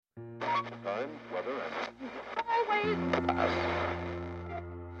Time, weather, and...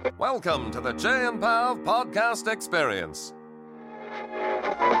 Welcome to the Chey and Pav podcast experience.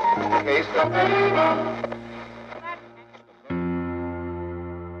 Okay, stop.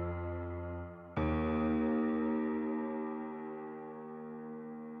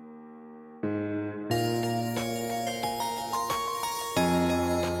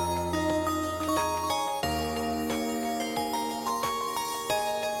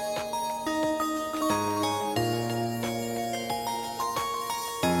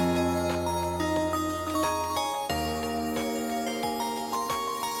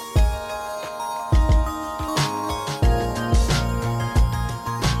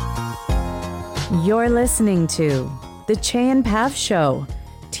 You're listening to The Chey and Pav Show,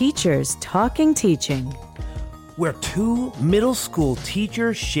 Teachers Talking Teaching. We're two middle school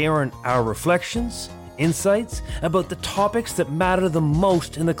teachers sharing our reflections, insights about the topics that matter the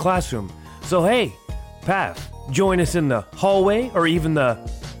most in the classroom. So hey, Pav, join us in the hallway or even the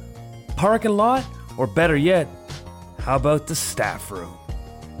parking lot, or better yet, how about the staff room?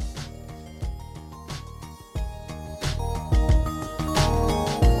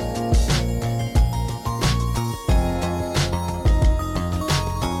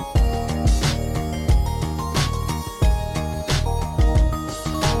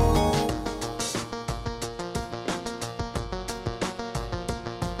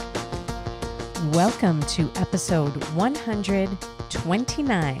 Welcome to episode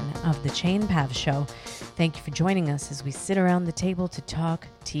 129 of The Chey and Pav Show. Thank you for joining us as we sit around the table to talk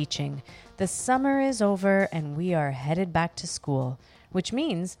teaching. The summer is over and we are headed back to school, which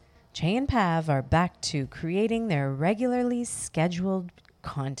means Chey and Pav are back to creating their regularly scheduled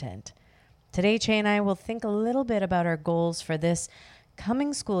content. Today, Chey and I will think a little bit about our goals for this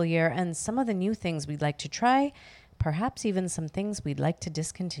coming school year and some of the new things we'd like to try, perhaps even some things we'd like to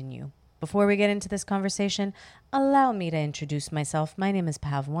discontinue. Before we get into this conversation, allow me to introduce myself. My name is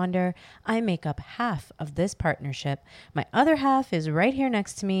Pav Wander. I make up half of this partnership. My other half is right here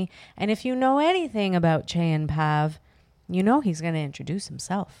next to me. And if you know anything about Chey and Pav, you know he's going to introduce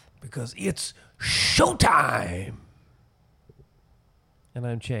himself. Because it's showtime! And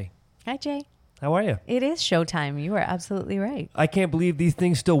I'm Chey. Hi, Chey. How are you? It is showtime. You are absolutely right. I can't believe these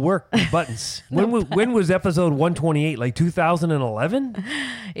things still work, the buttons. When was episode 128, like 2011?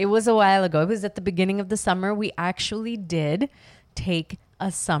 It was a while ago. It was at the beginning of the summer. We actually did take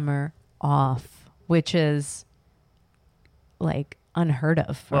a summer off, which is like unheard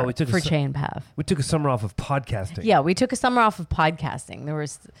of for Chey and Pav. We took a summer off of podcasting. Yeah, we took a summer off of podcasting.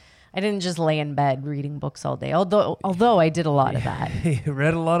 I didn't just lay in bed reading books all day, although I did a lot of that. You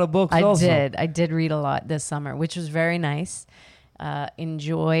read a lot of books also. I did read a lot this summer, which was very nice.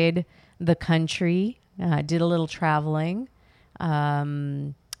 Enjoyed the country, did a little traveling,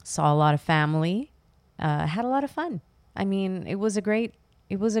 saw a lot of family, had a lot of fun. I mean, it was a great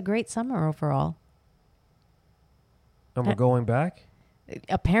summer overall. And we're going back?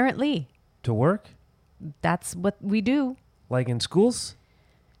 Apparently. To work? That's what we do. Like in schools?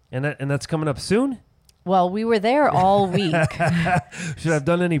 And that's coming up soon? Well, we were there all week. Should I have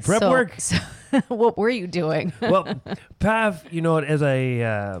done any prep work? So what were you doing? Well, Pav, as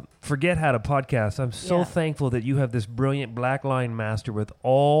I forget how to podcast, I'm so thankful that you have this brilliant black line master with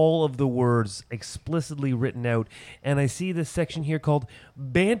all of the words explicitly written out. And I see this section here called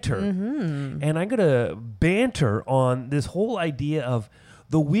banter. Mm-hmm. And I'm going to banter on this whole idea of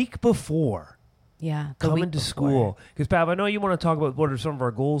the week before. Yeah, coming to school. Because, Pav, I know you want to talk about what are some of our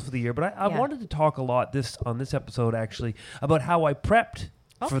goals for the year, but I wanted to talk a lot on this episode, actually, about how I prepped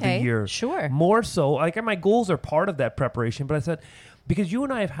for the year. Sure. More so, my goals are part of that preparation, but I said, because you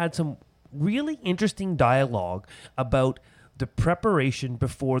and I have had some really interesting dialogue about the preparation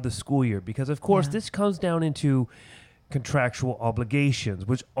before the school year, because, of course, this comes down into contractual obligations,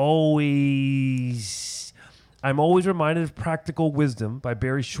 which I'm always reminded of Practical Wisdom by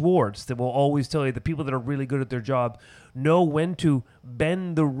Barry Schwartz that will always tell you the people that are really good at their job know when to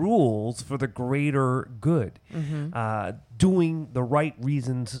bend the rules for the greater good. Mm-hmm. Doing the right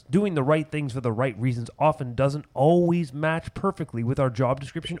things for the right reasons often doesn't always match perfectly with our job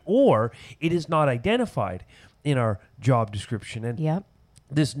description, or it is not identified in our job description. And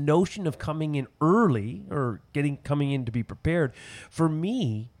this notion of coming in early or coming in to be prepared, for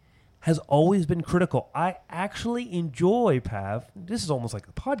me, has always been critical. I actually enjoy, Pav. This is almost like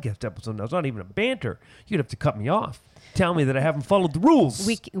a podcast episode now. It's not even a banter. You'd have to cut me off. Tell me that I haven't followed the rules.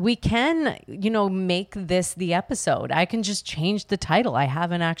 We can, make this the episode. I can just change the title. I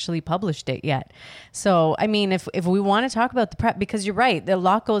haven't actually published it yet. So, I mean, if we want to talk about the prep, because you're right, a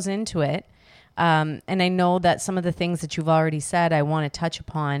lot goes into it. And I know that some of the things that you've already said, I want to touch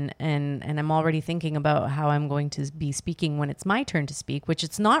upon, and I'm already thinking about how I'm going to be speaking when it's my turn to speak, which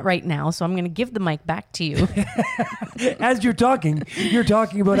it's not right now. So I'm going to give the mic back to you. As you're talking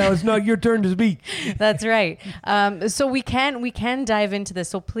about how it's not your turn to speak. That's right. So we can dive into this.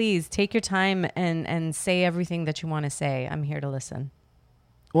 So please take your time and say everything that you want to say. I'm here to listen.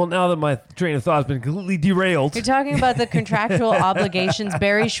 Well, now that my train of thought has been completely derailed. You're talking about the contractual obligations,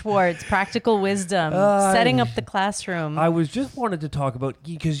 Barry Schwartz, practical wisdom, setting up the classroom. I was just wanted to talk about,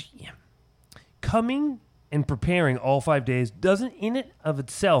 because coming and preparing all 5 days doesn't in it of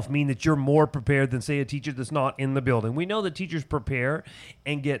itself mean that you're more prepared than, say, a teacher that's not in the building. We know that teachers prepare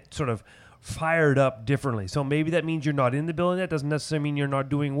and get sort of fired up differently. So maybe that means you're not in the building. That doesn't necessarily mean you're not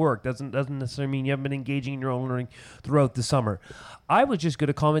doing work. Doesn't necessarily mean you haven't been engaging in your own learning throughout the summer. I was just going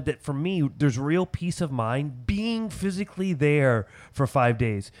to comment that for me, there's real peace of mind being physically there for 5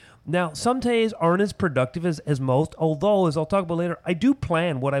 days. Now, some days aren't as productive as most, although, as I'll talk about later, I do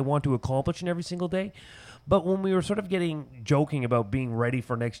plan what I want to accomplish in every single day. But when we were sort of joking about being ready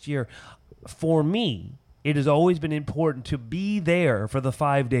for next year, for me, it has always been important to be there for the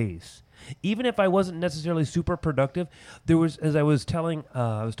 5 days. Even if I wasn't necessarily super productive, there was, as I was telling,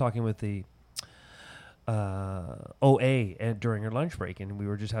 I was talking with the OA during her lunch break, and we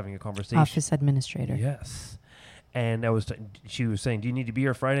were just having a conversation. Office administrator. Yes. And she was saying, do you need to be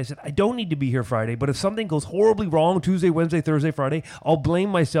here Friday? I said, I don't need to be here Friday, but if something goes horribly wrong Tuesday, Wednesday, Thursday, Friday, I'll blame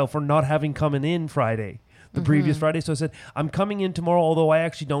myself for not having come in Friday. The previous Friday. So I said, I'm coming in tomorrow, although I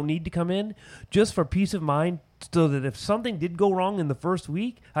actually don't need to come in, just for peace of mind, so that if something did go wrong in the first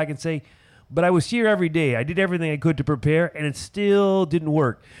week, I can say, but I was here every day. I did everything I could to prepare, and it still didn't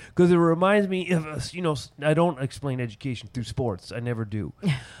work. Because it reminds me of, I don't explain education through sports. I never do.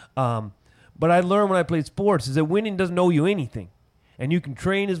 But I learned when I played sports is that winning doesn't owe you anything. And you can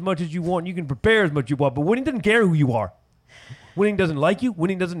train as much as you want. You can prepare as much as you want. But winning doesn't care who you are. Winning doesn't like you.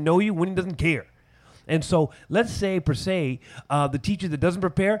 Winning doesn't know you. Winning doesn't care. And so let's say, per se, the teacher that doesn't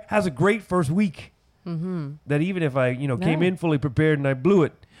prepare has a great first week. Mm-hmm. That even if I, came in fully prepared and I blew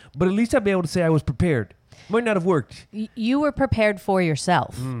it, but at least I'd be able to say I was prepared. Might not have worked. You were prepared for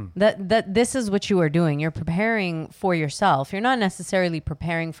yourself. That this is what you are doing. You're preparing for yourself. You're not necessarily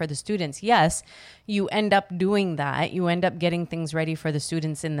preparing for the students. Yes, you end up doing that. You end up getting things ready for the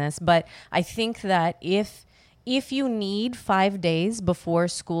students in this. But I think that if you need 5 days before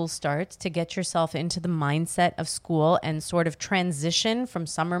school starts to get yourself into the mindset of school and sort of transition from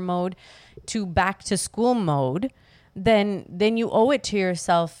summer mode to back to school mode, then you owe it to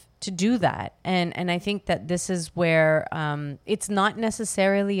yourself to do that. And I think that this is where it's not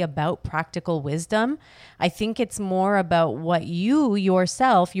necessarily about practical wisdom. I think it's more about what you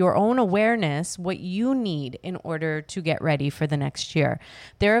yourself, your own awareness, what you need in order to get ready for the next year.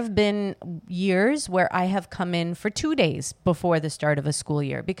 There have been years where I have come in for 2 days before the start of a school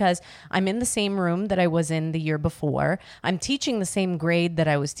year because I'm in the same room that I was in the year before. I'm teaching the same grade that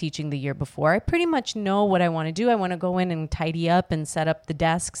I was teaching the year before. I pretty much know what I want to do. I want to go in and tidy up and set up the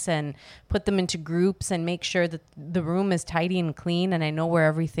desks and put them into groups and make sure that the room is tidy and clean and I know where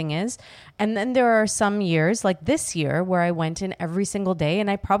everything is. And then there are some years like this year where I went in every single day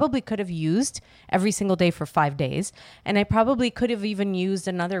and I probably could have used every single day for 5 days. And I probably could have even used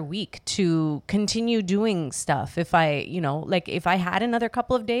another week to continue doing stuff. If if I had another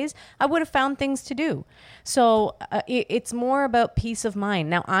couple of days, I would have found things to do. So it's more about peace of mind.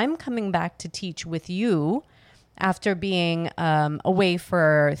 Now I'm coming back to teach with you after being away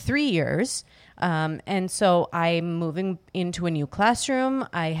for 3 years. And so I'm moving into a new classroom.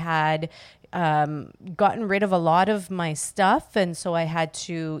 I had gotten rid of a lot of my stuff. And so I had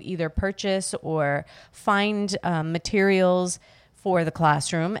to either purchase or find materials for the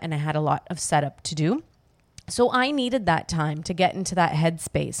classroom. And I had a lot of setup to do. So I needed that time to get into that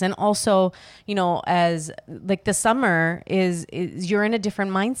headspace. And also, as like the summer is you're in a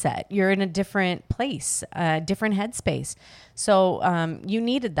different mindset. You're in a different place, different headspace. So you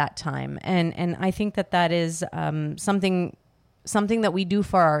needed that time. And I think that is something that we do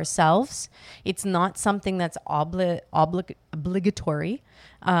for ourselves. It's not something that's obligatory.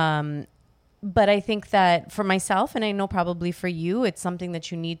 But I think that for myself, and I know probably for you, it's something that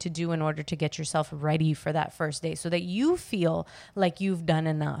you need to do in order to get yourself ready for that first day so that you feel like you've done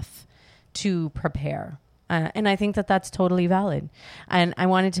enough to prepare. And I think that that's totally valid. And I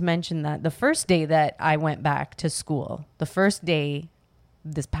wanted to mention that the first day that I went back to school, the first day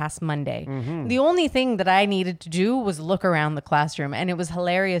this past Monday, the only thing that I needed to do was look around the classroom. And it was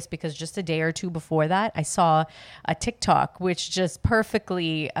hilarious because just a day or two before that, I saw a TikTok which just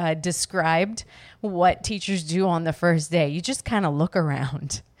perfectly described what teachers do on the first day. You just kind of look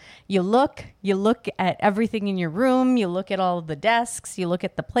around. You look at everything in your room, you look at all of the desks, you look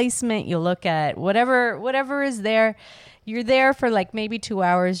at the placement, you look at whatever is there. You're there for like maybe 2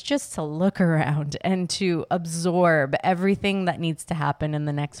 hours just to look around and to absorb everything that needs to happen in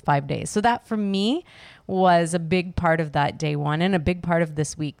the next 5 days. So that for me was a big part of that day one and a big part of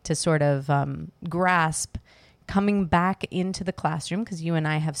this week to sort of grasp coming back into the classroom, because you and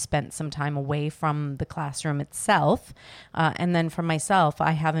I have spent some time away from the classroom itself. And then for myself,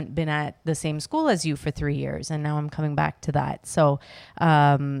 I haven't been at the same school as you for 3 years, and now I'm coming back to that. So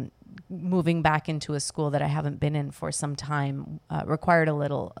moving back into a school that I haven't been in for some time required a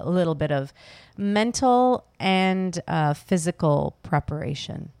little bit of mental and physical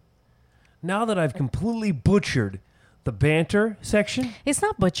preparation. Now that I've completely butchered the banter section. It's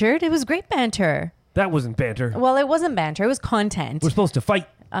not butchered. It was great banter. That wasn't banter. Well, it wasn't banter. It was content. We're supposed to fight.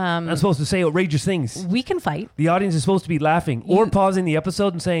 I'm supposed to say outrageous things. We can fight. The audience is supposed to be laughing or pausing the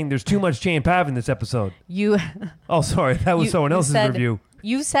episode and saying there's too much Chey and Pav in this episode. Oh, sorry. That was someone else's review.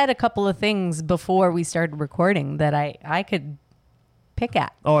 You said a couple of things before we started recording that I could pick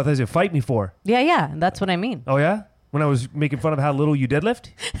at. Oh, I thought you said fight me for. Yeah. That's what I mean. Oh, yeah? When I was making fun of how little you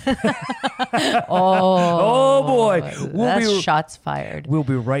deadlift? Oh boy. That's shots fired. We'll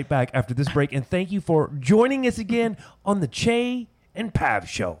be right back after this break. And thank you for joining us again on the Chey and Pav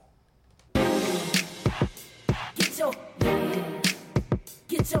Show. Get your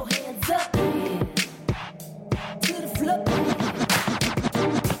hands up to the floor.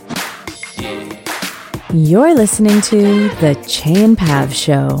 You're listening to the Chey and Pav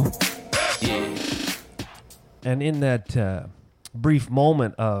Show. And in that brief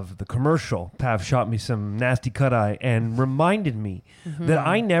moment of the commercial, Pav shot me some nasty cut eye and reminded me that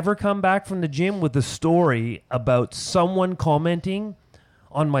I never come back from the gym with a story about someone commenting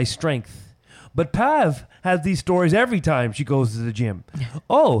on my strength. But Pav has these stories every time she goes to the gym.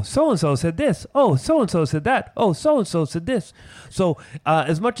 Oh, so-and-so said this. Oh, so-and-so said that. Oh, so-and-so said this. So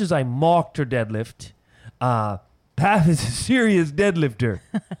as much as I mocked her deadlift, Pav is a serious deadlifter.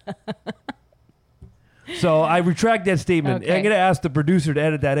 So I retract that statement. Okay. I'm going to ask the producer to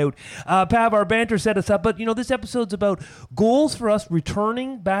edit that out. Pav, our banter set us up, but this episode's about goals for us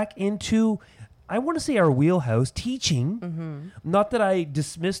returning back into, I want to say, our wheelhouse, teaching. Mm-hmm. Not that I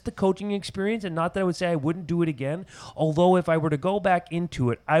dismissed the coaching experience, and not that I would say I wouldn't do it again. Although if I were to go back into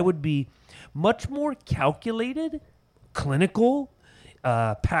it, I would be much more calculated, clinical,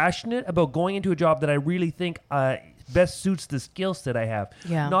 passionate about going into a job that I really think best suits the skill set I have.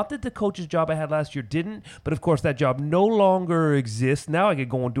 Yeah. Not that the coach's job I had last year didn't, but of course that job no longer exists. Now I could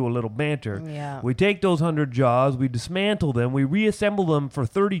go and do a little banter. Yeah. We take those 100 jobs, we dismantle them, we reassemble them for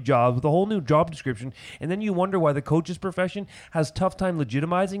 30 jobs with a whole new job description, and then you wonder why the coach's profession has tough time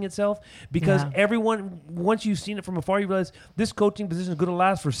legitimizing itself, because everyone, once you've seen it from afar, you realize this coaching position is going to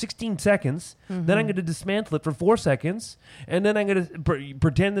last for 16 seconds, then I'm going to dismantle it for 4 seconds, and then I'm going to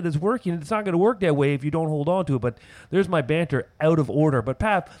pretend that it's working. It's not going to work that way if you don't hold on to it, but there's my banter out of order. But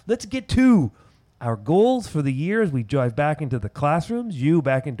Pav, let's get to our goals for the year as we drive back into the classrooms, you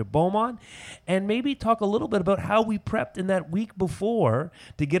back into Beaumont, and maybe talk a little bit about how we prepped in that week before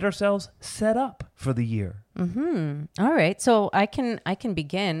to get ourselves set up for the year. All right. So I can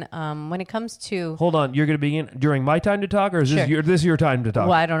begin. When it comes to... Hold on. You're going to begin during my time to talk, or is Sure. this your time to talk?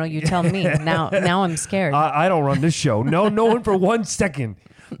 Well, I don't know. You tell me. Now I'm scared. I don't run this show. No one for 1 second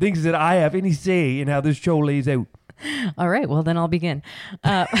thinks that I have any say in how this show lays out. All right. Well, then I'll begin.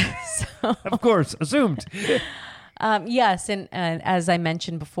 Of course, assumed. Yes, and as I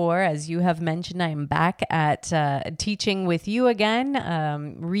mentioned before, as you have mentioned, I am back at teaching with you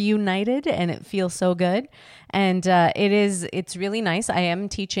again, reunited, and it feels so good. And it's really nice. I am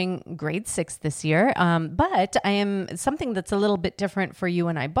teaching grade 6 this year, but I am something that's a little bit different for you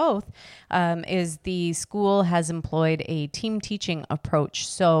and I both. Is the school has employed a team teaching approach.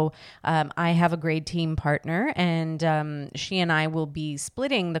 So I have a grade team partner, and she and I will be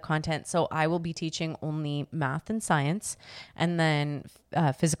splitting the content. So I will be teaching only math and science, and then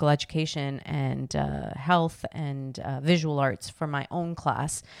physical education and health and visual arts for my own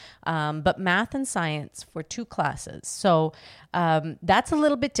class, but math and science for 2 classes. So that's a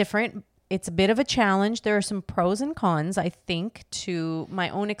little bit different. It's a bit of a challenge. There are some pros and cons, I think, to my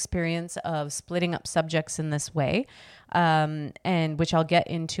own experience of splitting up subjects in this way. and which I'll get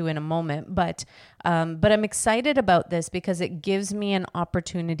into in a moment. But I'm excited about this because it gives me an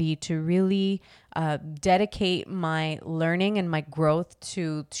opportunity to really dedicate my learning and my growth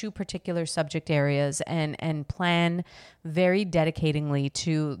to two particular subject areas and plan very dedicatingly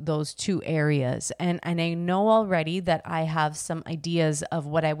to those two areas. And I know already that I have some ideas of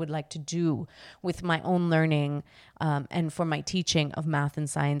what I would like to do with my own learning and for my teaching of math and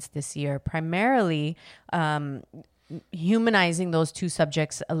science this year, primarily humanizing those two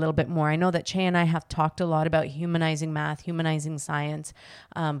subjects a little bit more. I know that Chey and I have talked a lot about humanizing math, humanizing science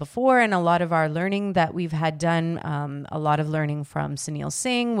before, and a lot of our learning that we've had done, a lot of learning from Sunil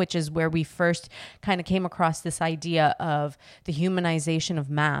Singh, which is where we first kind of came across this idea of the humanization of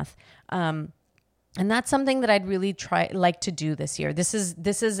math. And that's something that I'd really like to do this year. This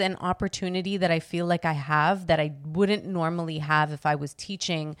is an opportunity that I feel like I have that I wouldn't normally have if I was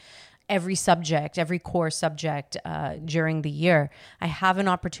teaching every subject, every core subject during the year. I have an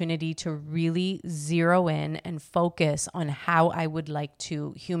opportunity to really zero in and focus on how I would like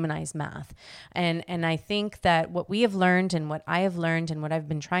to humanize math. And I think that what we have learned and what I have learned and what I've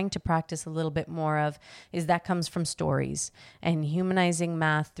been trying to practice a little bit more of is that comes from stories. And humanizing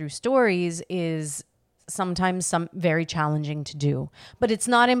math through stories is sometimes very challenging to do, but it's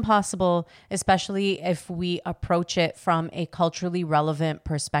not impossible, especially if we approach it from a culturally relevant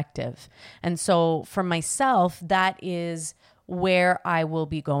perspective. And so for myself, that is where I will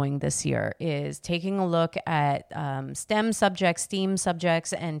be going this year, is taking a look at STEM subjects, STEAM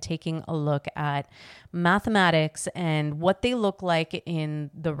subjects, and taking a look at mathematics and what they look like in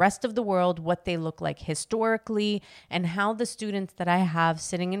the rest of the world, what they look like historically, and how the students that I have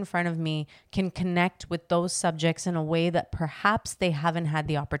sitting in front of me can connect with those subjects in a way that perhaps they haven't had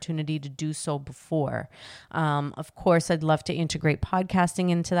the opportunity to do so before. Of course, I'd love to integrate podcasting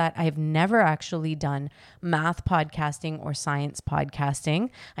into that. I have never actually done math podcasting or science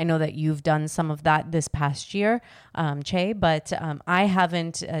podcasting. I know that you've done some of that this past year, Chey, but I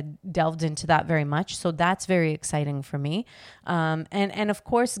haven't delved into that very much. So that's very exciting for me. And of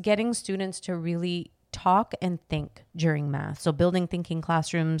course, getting students to really talk and think during math. So building thinking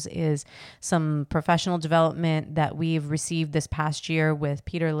classrooms is some professional development that we've received this past year with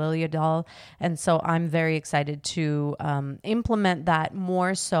Peter Liljedahl. And so I'm very excited to implement that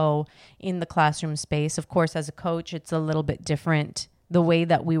more so in the classroom space. Of course, as a coach, it's a little bit different the way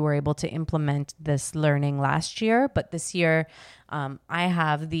that we were able to implement this learning last year. But this year, I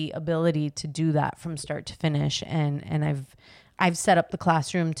have the ability to do that from start to finish. And I've set up the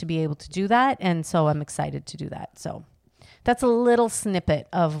classroom to be able to do that. And so I'm excited to do that. So that's a little snippet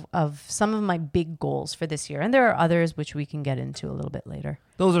of some of my big goals for this year. And there are others which we can get into a little bit later.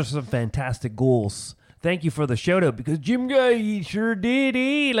 Those are some fantastic goals. Thank you for the shout out, because Jim Guy, he sure did,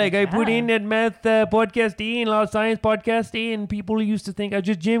 eh? Like, I put in that math podcast, and a lot of science podcast, and people used to think I was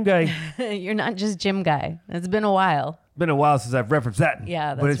just Jim Guy. You're not just Jim Guy. It's been a while. Been a while since I've referenced that.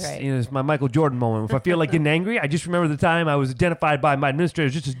 Yeah, that's but it's, right. You know, it's my Michael Jordan moment. If I feel like getting angry, I just remember the time I was identified by my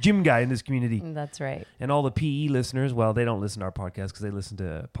administrators just as Jim Guy in this community. That's right. And all the PE listeners, well, they don't listen to our podcast because they listen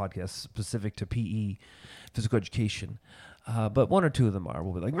to podcasts specific to PE, physical education. But one or two of them are.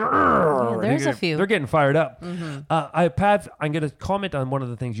 We'll be like, yeah, there's a few. They're getting fired up. Mm-hmm. Pat, I'm going to comment on one of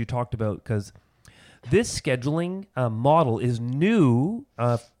the things you talked about, because this scheduling model is new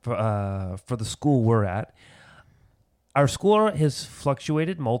for the school we're at. Our school has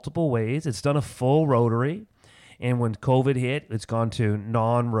fluctuated multiple ways. It's done a full rotary. And when COVID hit, it's gone to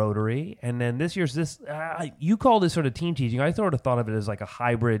non-rotary. And then this year's this, you call this sort of team teaching. I sort of thought of it as like a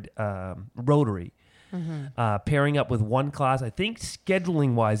hybrid rotary. Pairing up with one class. I think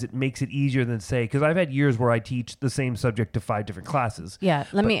scheduling wise, it makes it easier than, say, because I've had years where I teach the same subject to 5 different classes. Yeah,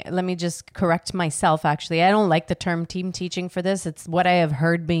 let me just correct myself. Actually, I don't like the term team teaching for this. It's what I have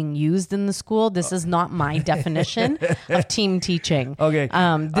heard being used in the school. This is not my definition of team teaching. Okay,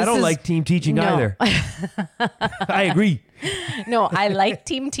 I don't like team teaching either. I agree. No, I like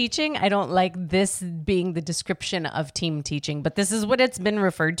team teaching. I don't like this being the description of team teaching, but this is what it's been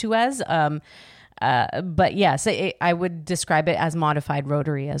referred to as. But yes, I would describe it as modified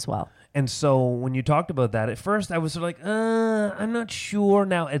rotary as well. And so when you talked about that, at first I was sort of like, I'm not sure.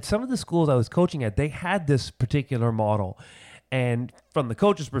 Now, at some of the schools I was coaching at, they had this particular model. And from the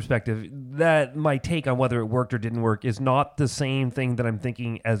coach's perspective, that my take on whether it worked or didn't work is not the same thing that I'm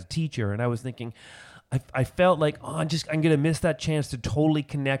thinking as a teacher. And I was thinking, I felt like, I'm going to miss that chance to totally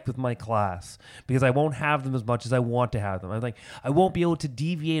connect with my class because I won't have them as much as I want to have them. I'm like, I won't be able to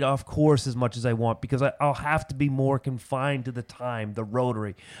deviate off course as much as I want because I'll have to be more confined to the time, the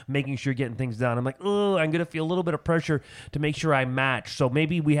rotary, making sure getting things done. I'm like, oh, I'm going to feel a little bit of pressure to make sure I match. So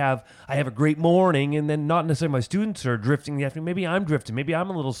maybe I have a great morning and then not necessarily my students are drifting in the afternoon. Maybe I'm drifting. Maybe I'm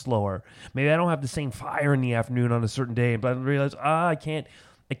a little slower. Maybe I don't have the same fire in the afternoon on a certain day. But I realize, I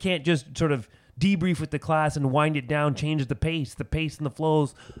can't just sort of debrief with the class and wind it down, change the pace. The pace and the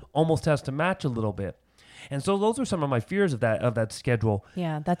flows almost has to match a little bit. And so those are some of my fears of that schedule.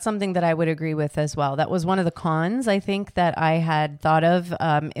 Yeah, that's something that I would agree with as well. That was one of the cons, I think, that I had thought of,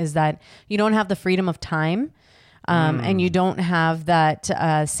 is that you don't have the freedom of time. And you don't have that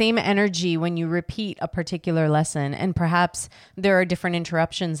same energy when you repeat a particular lesson. And perhaps there are different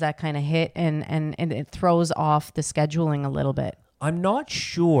interruptions that kind of hit and it throws off the scheduling a little bit. I'm not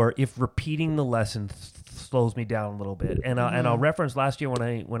sure if repeating the lesson slows me down a little bit. And I'll reference last year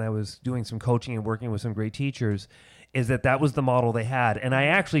when I was doing some coaching and working with some great teachers, is that was the model they had. And I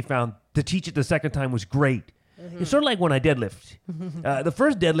actually found to teach it the second time was great. It's sort of like when I deadlift. The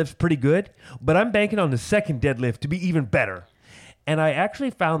first deadlift's pretty good, but I'm banking on the second deadlift to be even better. And I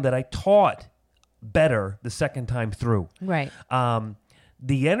actually found that I taught better the second time through. Right.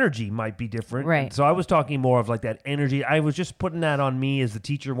 The energy might be different. Right. So I was talking more of like that energy. I was just putting that on me as the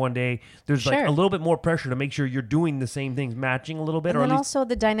teacher one day. There's like Sure. a little bit more pressure to make sure you're doing the same things, matching a little bit. And or at then least also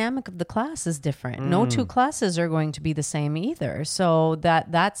the dynamic of the class is different. No two classes are going to be the same either. So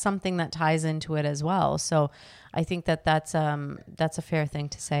that's something that ties into it as well. So I think that's a fair thing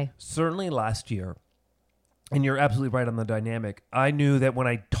to say. certainly last year, and you're absolutely right on the dynamic. I knew that when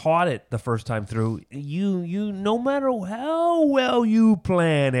I taught it the first time through, you no matter how well you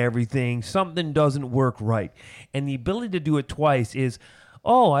plan everything, something doesn't work right. And the ability to do it twice is,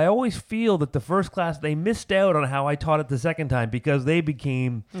 I always feel that the first class, they missed out on how I taught it the second time because they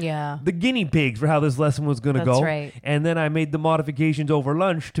became the guinea pigs for how this lesson was going to That's go. right. And then I made the modifications over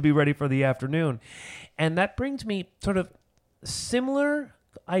lunch to be ready for the afternoon. And that brings me sort of similar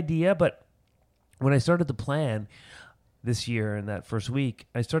idea, but when I started to plan this year in that first week,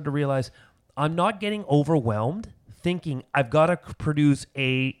 I started to realize I'm not getting overwhelmed thinking I've got to produce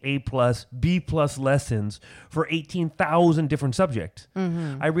A plus, B plus lessons for 18,000 different subjects.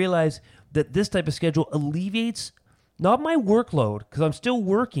 I realize that this type of schedule alleviates not my workload, because I'm still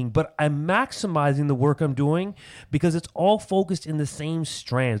working, but I'm maximizing the work I'm doing because it's all focused in the same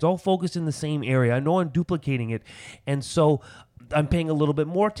strands, all focused in the same area. I know I'm duplicating it. And so I'm paying a little bit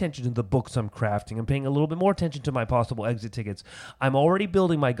more attention to the books I'm crafting. I'm paying a little bit more attention to my possible exit tickets. I'm already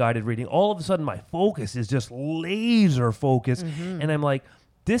building my guided reading. All of a sudden, my focus is just laser focused. And I'm like,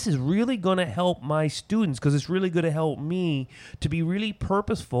 this is really going to help my students because it's really going to help me to be really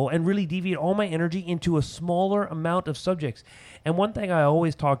purposeful and really deviate all my energy into a smaller amount of subjects. And one thing I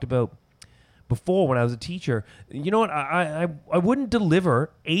always talked about before when I was a teacher, you know what? I wouldn't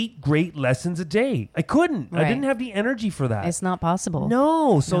deliver 8 great lessons a day. I couldn't. I Right. didn't have the energy for that. It's not possible.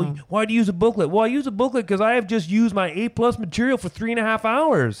 No. So No. why do you use a booklet? Well, I use a booklet because I have just used my A+ material for 3.5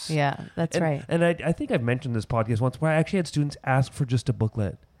 hours. Yeah, that's right. And I think I've mentioned this podcast once where I actually had students ask for just a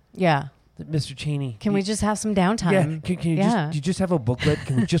booklet. Yeah. Mr. Cheney. Can we just have some downtime? Yeah, can you just have a booklet?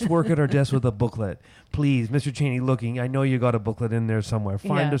 Can we just work at our desk with a booklet? Please, Mr. Cheney, looking, I know you got a booklet in there somewhere.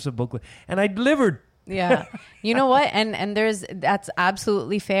 Find Yeah. us a booklet. And I delivered. Yeah. You know what? And that's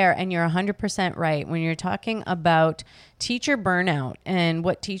absolutely fair. And you're 100% right. When you're talking about teacher burnout and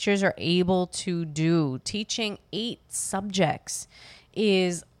what teachers are able to do, teaching 8 subjects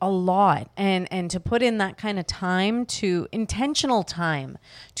is a lot. And to put in that kind of time, to intentional time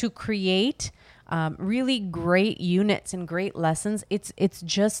to create really great units and great lessons, it's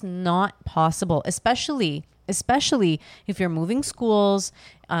just not possible, especially if you're moving schools,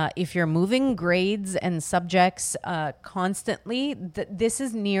 if you're moving grades and subjects constantly. This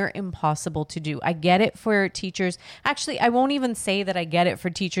is near impossible to do. I get it for teachers. Actually, I won't even say that I get it for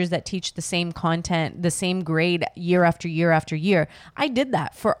teachers that teach the same content, the same grade year after year after year. I did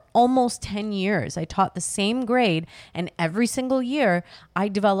that for almost 10 years. I taught the same grade, and every single year I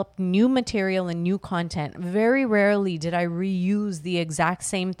developed new material and new content. Very rarely did I reuse the exact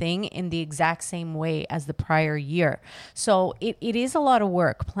same thing in the exact same way as the prior year. So it is a lot of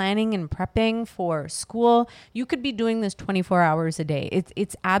work planning and prepping for school. You could be doing this 24 hours a day.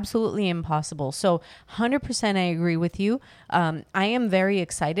 It's absolutely impossible. So 100% I agree with you. I am very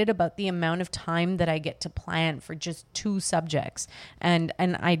excited about the amount of time that I get to plan for just 2 subjects. And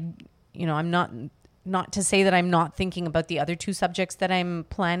I'm not not to say that I'm not thinking about the other two subjects that I'm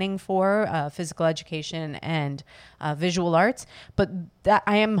planning for, physical education and visual arts, but that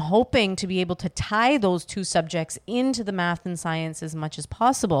I am hoping to be able to tie those two subjects into the math and science as much as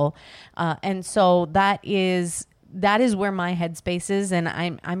possible. And so that is where my headspace is. And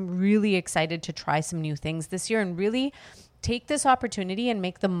I'm really excited to try some new things this year and really take this opportunity and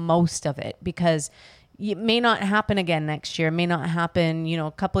make the most of it, because it may not happen again next year. It may not happen,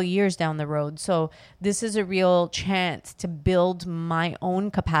 a couple of years down the road. So this is a real chance to build my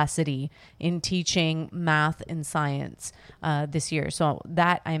own capacity in teaching math and science this year. So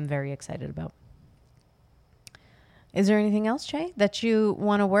that I'm very excited about. Is there anything else, Chey, that you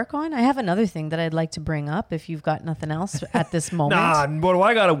want to work on? I have another thing that I'd like to bring up if you've got nothing else at this moment. Nah, what do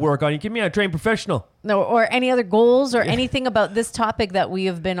I got to work on? You give me a trained professional. No, or any other goals or anything about this topic that we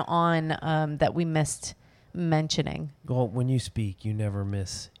have been on that we missed mentioning. Well, when you speak, you never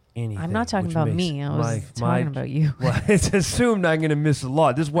miss anything. I'm not talking about me. I was talking about you. Well, it's assumed I'm going to miss a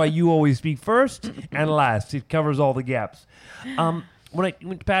lot. This is why you always speak first and last. It covers all the gaps.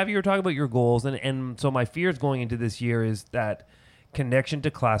 When Pav, you were talking about your goals, and so my fears going into this year is that connection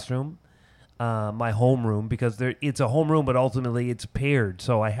to classroom, my homeroom, because it's a homeroom, but ultimately it's paired.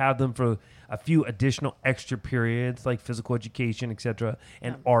 So I have them for a few additional extra periods like physical education, etc.,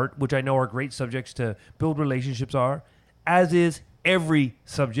 and art, which I know are great subjects to build relationships as is every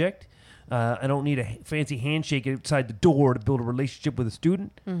subject. I don't need a fancy handshake outside the door to build a relationship with a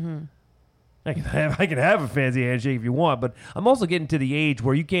student. Mm-hmm. I can have a fancy handshake if you want, but I'm also getting to the age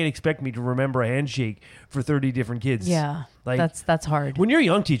where you can't expect me to remember a handshake for 30 different kids. Yeah, that's hard. When you're a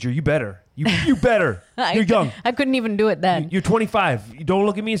young teacher, you better. You better. You're young. I couldn't even do it then. You're 25. You don't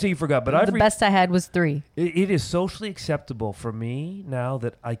look at me and say you forgot. But the best I had was 3. It is socially acceptable for me now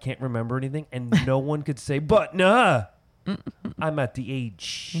that I can't remember anything, and no one could say, but nah. I'm at the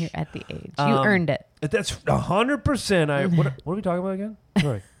age. You're at the age. You earned it. That's 100%. What are we talking about again?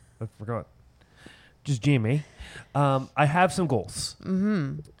 Sorry, I forgot. Just GMA. I have some goals.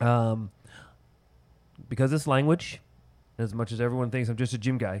 Mm-hmm. Because this language, as much as everyone thinks I'm just a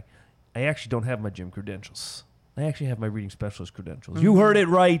gym guy, I actually don't have my gym credentials. I actually have my reading specialist credentials. Mm-hmm. You heard it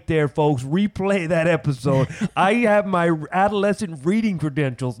right there, folks. Replay that episode. I have my adolescent reading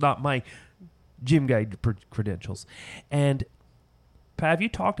credentials, not my gym guy credentials. And Pav, you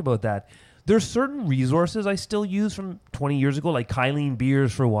talked about that. There's certain resources I still use from 20 years ago, like Kylene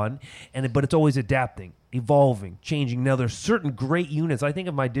Beers for one, but it's always adapting, evolving, changing. Now, there's certain great units. I think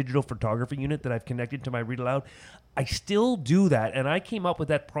of my digital photography unit that I've connected to my Read Aloud. I still do that, and I came up with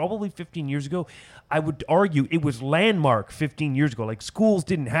that probably 15 years ago. I would argue it was landmark 15 years ago. Like, schools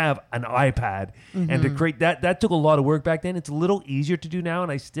didn't have an iPad, and to create that took a lot of work back then. It's a little easier to do now,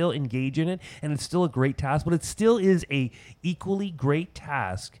 and I still engage in it, and it's still a great task, but it still is a equally great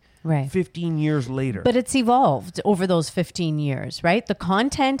task. Right. 15 years later. But it's evolved over those 15 years, right? The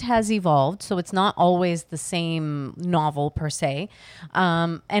content has evolved, so it's not always the same novel per se.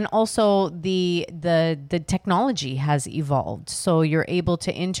 And also the technology has evolved, so you're able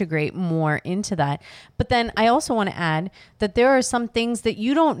to integrate more into that. But then I also want to add that there are some things that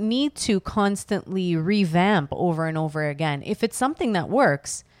you don't need to constantly revamp over and over again. If it's something that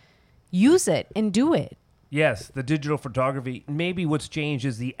works, use it and do it. Yes, the digital photography. Maybe what's changed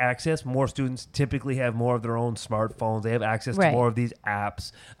is the access. More students typically have more of their own smartphones. They have access to more of these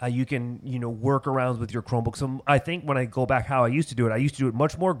apps. You can, work around with your Chromebook. So I think when I go back how I used to do it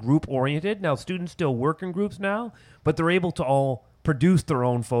much more group oriented. Now students still work in groups now, but they're able to all produce their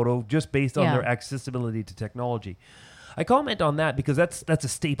own photo just based on their accessibility to technology. I comment on that because that's a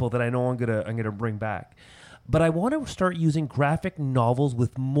staple that I know I'm gonna bring back. But I want to start using graphic novels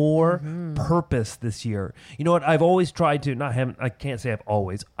with more purpose this year. You know what? I've always tried to, I can't say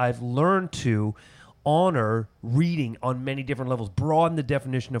I've learned to honor reading on many different levels, broaden the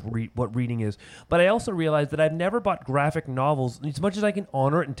definition of what reading is. But I also realized that I've never bought graphic novels, as much as I can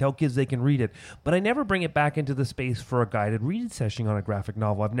honor it and tell kids they can read it, but I never bring it back into the space for a guided reading session on a graphic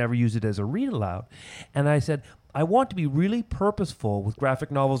novel. I've never used it as a read aloud. And I said, I want to be really purposeful with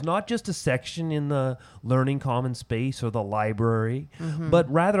graphic novels, not just a section in the Learning Commons space or the library,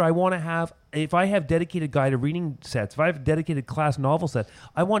 but rather I want to have, if I have dedicated guided reading sets, if I have a dedicated class novel set,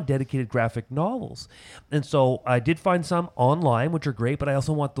 I want dedicated graphic novels. And so I did find some online, which are great, but I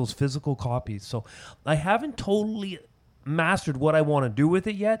also want those physical copies. So I haven't totally mastered what I want to do with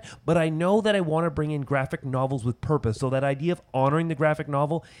it yet, but I know that I want to bring in graphic novels with purpose. So that idea of honoring the graphic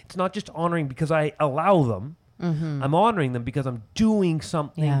novel, it's not just honoring because I allow them. I'm honoring them because I'm doing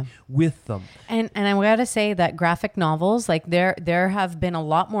something with them. And I gotta say that graphic novels, like there have been a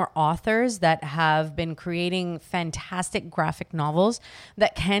lot more authors that have been creating fantastic graphic novels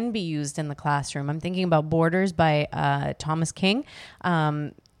that can be used in the classroom. I'm thinking about Borders by Thomas King.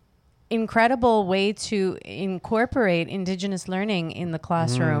 Incredible way to incorporate Indigenous learning in the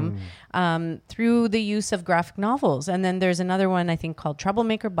classroom through the use of graphic novels. And then there's another one, I think, called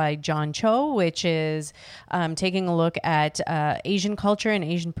Troublemaker by John Cho, which is taking a look at Asian culture and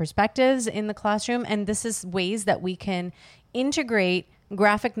Asian perspectives in the classroom. And this is ways that we can integrate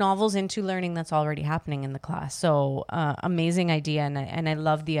graphic novels into learning that's already happening in the class. So amazing idea. And I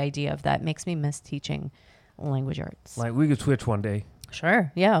love the idea of that. Makes me miss teaching language arts. Like, we could switch one day.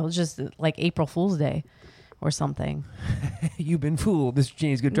 Sure. Yeah. It was just like April Fool's Day or something. You've been fooled. Mr.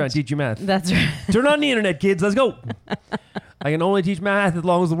 Cheney's going to try and teach you math. That's right. Turn on the internet, kids. Let's go. I can only teach math as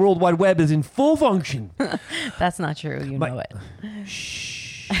long as the World Wide Web is in full function. That's not true. You know it.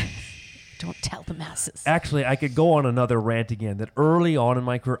 Shh. Don't tell the masses. Actually, I could go on another rant again that early on in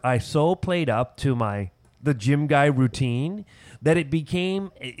my career, I so played up to the gym guy routine that it became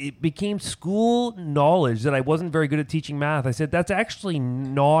school knowledge that I wasn't very good at teaching math. I said, that's actually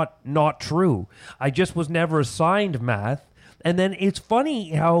not true. I just was never assigned math. And then it's funny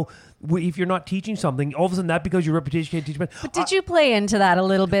how if you're not teaching something, all of a sudden that becomes your reputation, you can't teach math. But did you play into that a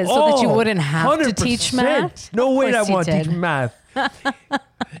little bit so that you wouldn't have to 100%. teach math? No way I Of course want you to teach did. math.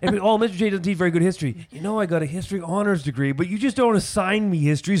 Mr. J doesn't teach very good history. I got a history honors degree, but you just don't assign me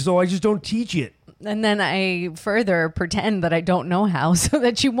history, so I just don't teach it. And then I further pretend that I don't know how so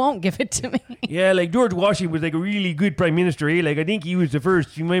that you won't give it to me. Yeah, like George Washington was like a really good prime minister, eh? Like, I think he was the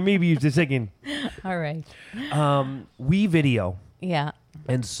first. You might maybe he was the second. All right. We Video. Yeah.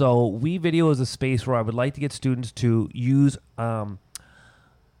 And so We Video is a space where I would like to get students to use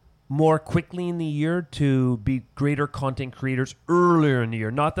more quickly in the year to be greater content creators earlier in the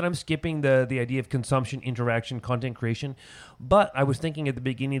year. Not that I'm skipping the idea of consumption, interaction, content creation, but I was thinking at the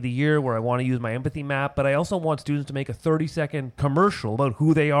beginning of the year where I want to use my empathy map, but I also want students to make a 30-second commercial about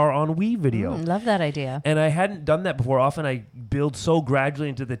who they are on We Video. Love that idea. And I hadn't done that before. Often I build so gradually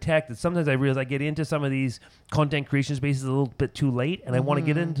into the tech that sometimes I realize I get into some of these content creation spaces a little bit too late, and I want to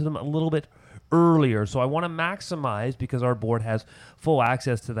get into them a little bit earlier. So I want to maximize, because our board has full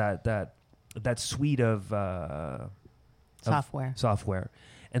access to that suite of software.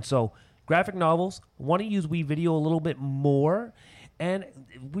 And so graphic novels, I want to use We Video a little bit more. And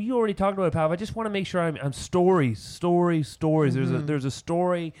we already talked about it, Pav. I just want to make sure I'm stories. There's a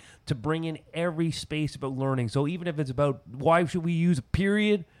story to bring in every space about learning. So even if it's about why should we use a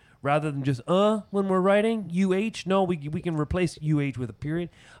period rather than just when we're writing UH, no, we can replace UH with a period.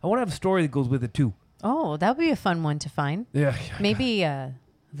 I want to have a story that goes with it too. Oh, that would be a fun one to find. Yeah. Maybe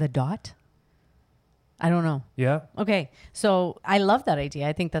the dot. I don't know. Yeah. Okay, so I love that idea.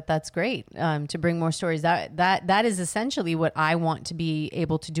 I think that's great to bring more stories. That is essentially what I want to be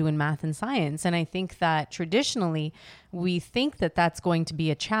able to do in math and science. And I think that traditionally we think that that's going to be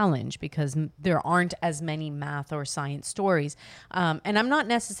a challenge because there aren't as many math or science stories. And I'm not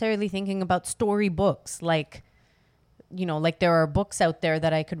necessarily thinking about story books like there are books out there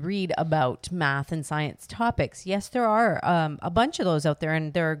that I could read about math and science topics. Yes, there are a bunch of those out there,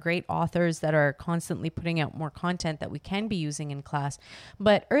 and there are great authors that are constantly putting out more content that we can be using in class.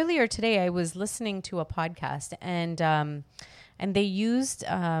 But earlier today, I was listening to a podcast, and they used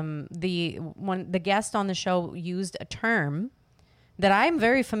the guest on the show used a term that I'm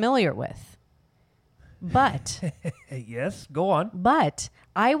very familiar with. But yes, go on. But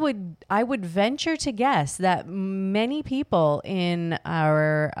I would venture to guess that many people in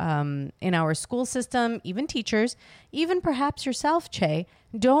our school system, even teachers, even perhaps yourself, Chey,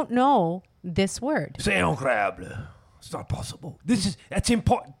 don't know this word. C'est incroyable. It's not possible. That's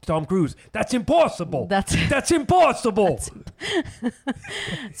impossible. Tom Cruise. That's impossible. That's impossible.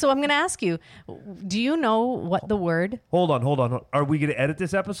 So I'm going to ask you, do you know what the word? Hold on. Are we going to edit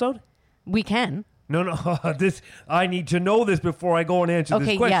this episode? We can. No. I need to know this before I go and answer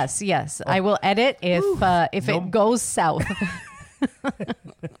this question. Okay, yes. I will edit if it goes south.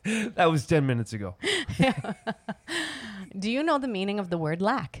 That was 10 minutes ago. Do you know the meaning of the word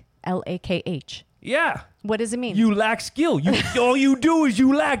lack? L-A-K-H. Yeah. What does it mean? You lack skill. All you do is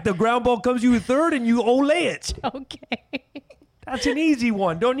you lack. The ground ball comes to you third and you olay it. Okay. That's an easy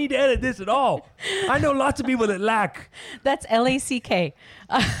one. Don't need to edit this at all. I know lots of people that lack. That's L-A-C-K.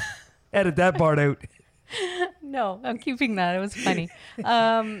 Edit that part out. No, I'm keeping that. It was funny.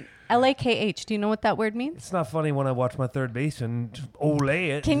 L-A-K-H. Do you know what that word means? It's not funny when I watch my third base and olay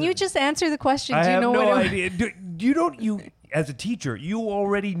it. Can you just answer the question? I Do you have know no what idea. You don't. as a teacher, you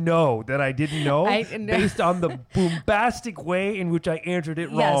already know that I didn't know based on the bombastic way in which I answered it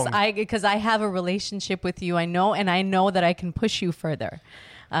wrong. Yes, because I have a relationship with you. I know, and I know that I can push you further.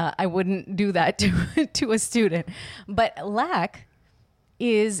 I wouldn't do that to a student. But lakh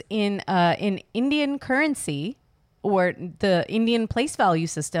is in Indian currency, or the Indian place value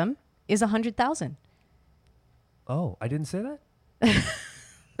system is 100,000. Oh, I didn't say that?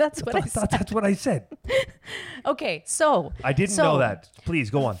 That's what I thought said. that's what I said. Okay, so I didn't know that.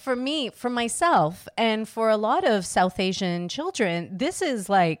 Please go on. For myself, and for a lot of South Asian children, this is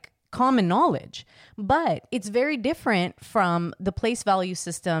like common knowledge, but it's very different from the place value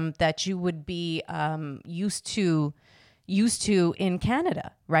system that you would be used to in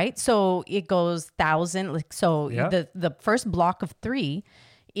Canada, right? So it goes 1,000. Like, so the first block of 3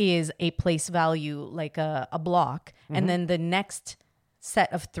 is a place value, like a block, and then the next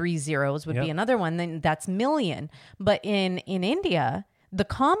set of 3 zeros would be another one. Then that's million. But in India, the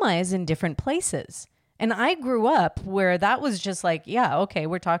comma is in different places. And I grew up where that was just like, yeah, okay,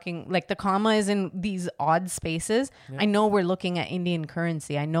 we're talking like the comma is in these odd spaces. I know we're looking at Indian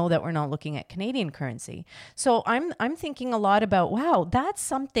currency. I know that we're not looking at Canadian currency. So I'm thinking a lot about, wow, that's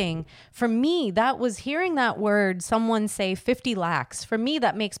something for me. That was hearing that word, someone say 50 lakhs. For me,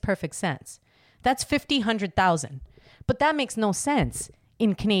 that makes perfect sense. That's 100,000. But that makes no sense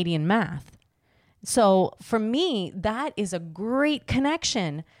in Canadian math. So for me, that is a great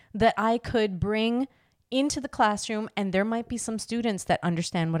connection that I could bring into the classroom, and there might be some students that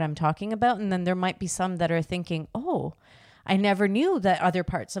understand what I'm talking about, and then there might be some that are thinking, oh, I never knew that other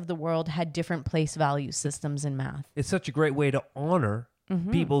parts of the world had different place value systems in math. It's such a great way to honor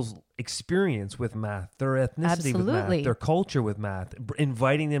people's experience with math, their ethnicity with math, their culture with math,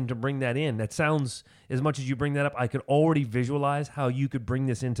 inviting them to bring that in. That sounds, as much as you bring that up, I could already visualize how you could bring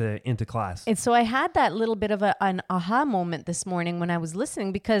this into class. And so I had that little bit of an aha moment this morning when I was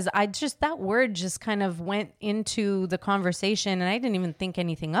listening, because that word just kind of went into the conversation, and I didn't even think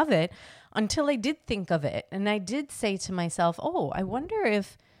anything of it until I did think of it. And I did say to myself, oh, I wonder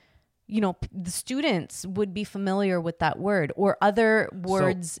if the students would be familiar with that word or other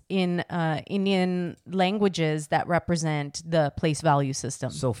words in Indian languages that represent the place value system.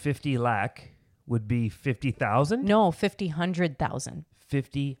 So 50 lakh would be 50,000? No, 100,000.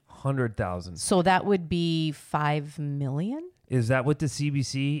 100,000. So that would be 5 million? Is that what the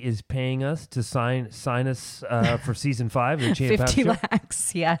CBC is paying us to sign us for season 5 of the Chey and Pav 50 Show?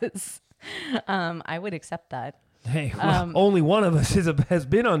 lakhs, yes. I would accept that. Hey, well, only one of us has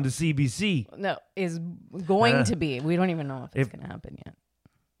been on the CBC. No, is going to be. We don't even know if it's going to happen yet.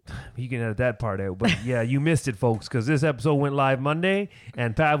 You can edit that part out. But yeah, you missed it, folks, because this episode went live Monday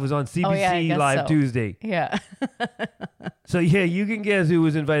and Pav was on CBC live Tuesday. Yeah. So yeah, you can guess who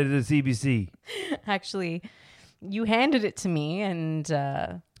was invited to the CBC. Actually, you handed it to me, and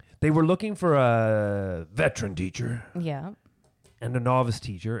they were looking for a veteran teacher. Yeah. And a novice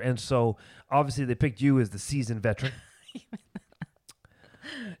teacher. And so obviously they picked you as the seasoned veteran.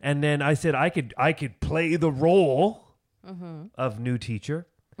 And then I said I could play the role of new teacher.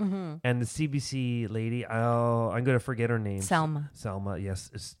 And the CBC lady, I'm going to forget her name. Selma,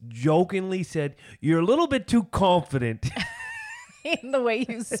 yes. Jokingly said, "You're a little bit too confident." In the way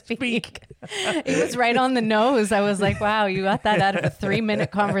you speak. It was right on the nose. I was like, wow, you got that out of a 3-minute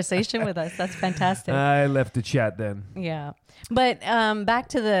conversation with us. That's fantastic. I left the chat then. Yeah. But back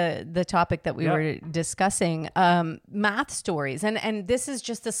to the topic that we were discussing, math stories. And this is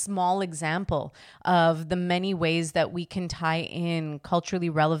just a small example of the many ways that we can tie in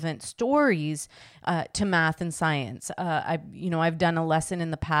culturally relevant stories to math and science. I've done a lesson in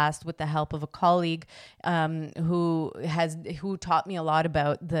the past with the help of a colleague who taught me a lot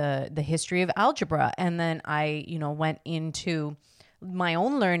about the history of algebra. And then I, went into my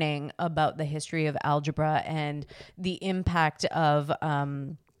own learning about the history of algebra and the impact of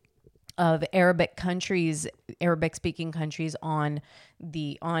Arabic speaking countries on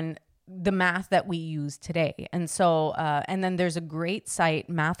the math that we use today. And so, and then there's a great site,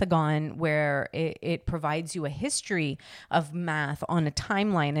 Mathagon, where it provides you a history of math on a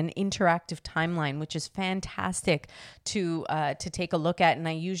timeline, an interactive timeline, which is fantastic to take a look at. And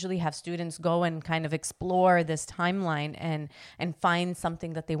I usually have students go and kind of explore this timeline and find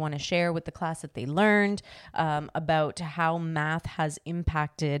something that they want to share with the class that they learned about how math has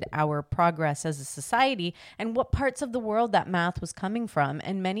impacted our progress as a society and what parts of the world that math was coming from.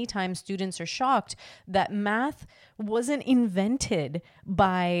 And many times students are shocked that math wasn't invented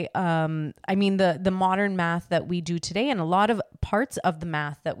by, the modern math that we do today. And a lot of parts of the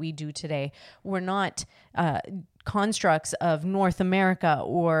math that we do today were not constructs of North America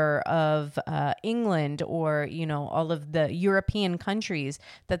or of England or, all of the European countries,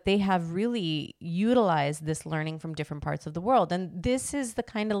 that they have really utilized this learning from different parts of the world. And this is the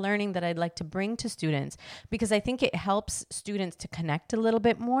kind of learning that I'd like to bring to students, because I think it helps students to connect a little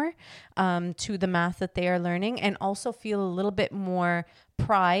bit more to the math that they are learning, and also feel a little bit more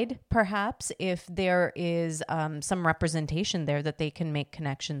pride, perhaps, if there is some representation there that they can make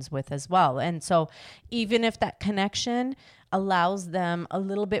connections with as well. And so even if that connection allows them a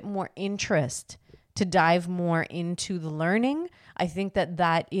little bit more interest to dive more into the learning, I think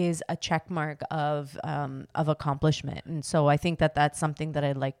that is a check mark of accomplishment. And so I think that's something that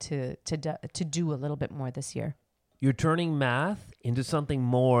I'd like to do a little bit more this year. You're turning math into something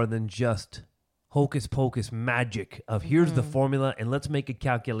more than just hocus pocus magic of here's the formula and let's make a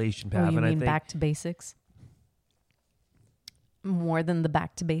calculation, Pav. You and mean I think back to basics? More than the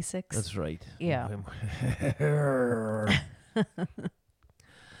back to basics? that's right. Yeah.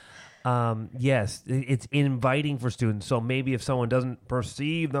 Yes, it's inviting for students. So maybe if someone doesn't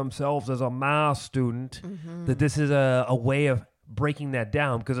perceive themselves as a math student, that this is a way of breaking that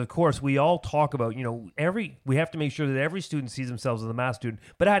down, because of course we all talk about, we have to make sure that every student sees themselves as a math student,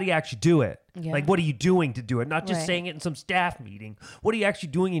 but how do you actually do it? Yeah. Like, what are you doing to do it? Not just Right. saying it in some staff meeting. What are you actually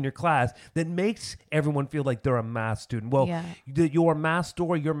doing in your class that makes everyone feel like they're a math student? Well, Yeah. your math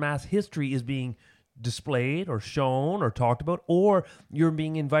story, your math history is being displayed or shown or talked about, or you're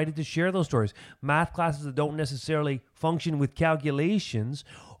being invited to share those stories. Math classes that don't necessarily function with calculations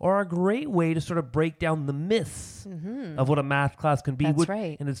are a great way to sort of break down the myths of what a math class can be. That's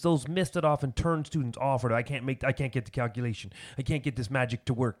right. And it's those myths that often turn students off, or I can't get the calculation. I can't get this magic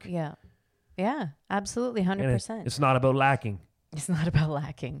to work. Yeah. Yeah, absolutely. And 100%. it's not about lacking. It's not about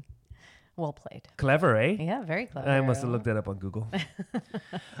lacking. Well played. Clever, eh? Yeah, very clever. I must have looked that up on Google.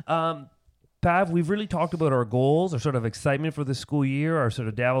 Pav, we've really talked about our goals, our sort of excitement for this school year, our sort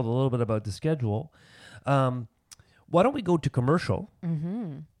of dabbled a little bit about the schedule. Why don't we go to commercial?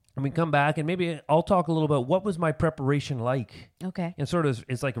 And we come back, and maybe I'll talk a little about what was my preparation like. Okay. And sort of,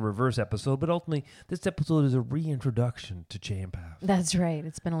 it's like a reverse episode, but ultimately, this episode is a reintroduction to Chey and Pav. That's right.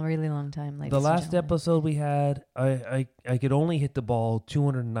 It's been a really long time. The last episode we had, I could only hit the ball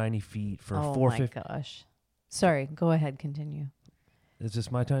 290 feet for 450. Oh my gosh. Sorry. Go ahead. Continue. Is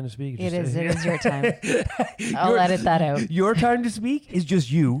this my time to speak? It is your time. I'll edit that out. Your time to speak is just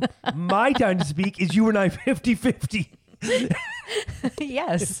you. My time to speak is you and I 50-50.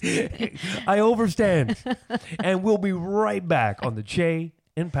 Yes. I overstand. And we'll be right back on the Chey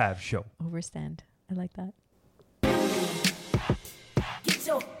and Pav Show. Overstand. I like that.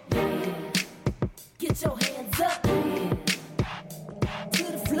 Get your hands up to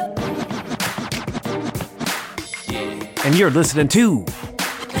the floor. And you're listening to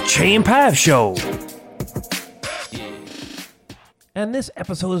the Chey and Pav Show. And this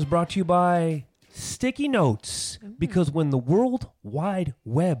episode is brought to you by Sticky Notes. Because when the World Wide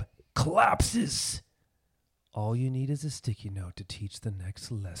Web collapses, all you need is a sticky note to teach the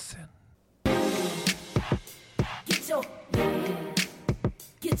next lesson. Get your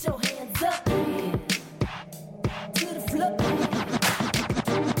hands up to the floor.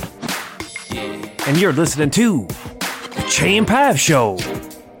 And you're listening to the Chey and Pav Show.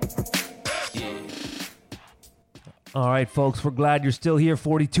 All right, folks, we're glad you're still here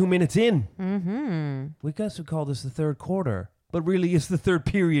 42 minutes in. We guess we call this the third quarter, but really it's the third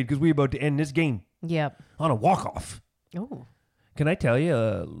period because we're about to end this game Yep. on a walk-off. Oh. Can I tell you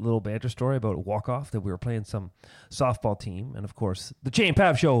a little banter story about a walk-off that we were playing some softball team? And, of course, the Chey and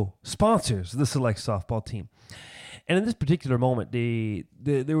Pav Show sponsors the select softball team. And in this particular moment,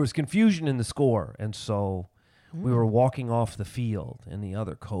 there was confusion in the score, and so we were walking off the field, and the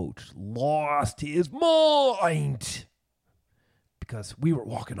other coach lost his mind because we were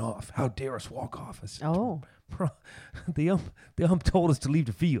walking off. How dare us walk off? I said, bro, the ump told us to leave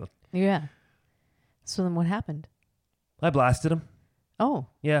the field. Yeah. So then what happened? I blasted him. Oh.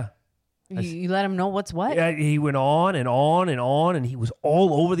 Yeah. You let him know what's what? Yeah, he went on and on and on, and he was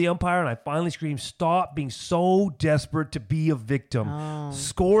all over the umpire, and I finally screamed, stop being so desperate to be a victim. Oh.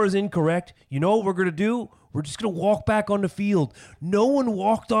 Score is incorrect. You know what we're going to do? We're just going to walk back on the field. No one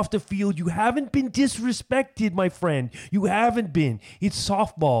walked off the field. You haven't been disrespected, my friend. You haven't been. It's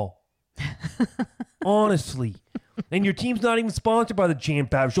softball. Honestly. And your team's not even sponsored by the Chey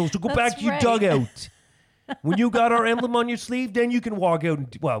and Pav Show, so go back to your dugout. When you got our emblem on your sleeve, then you can walk out.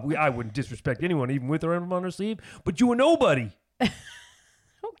 And, I wouldn't disrespect anyone, even with our emblem on our sleeve, but you were nobody.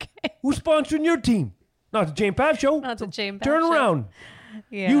 Okay. Who's sponsoring your team? Not the Chey and Pav Show. Not the Chey and Pav Turn Show. around.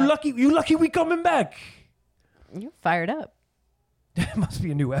 Yeah. You lucky we coming back. You're fired up. It must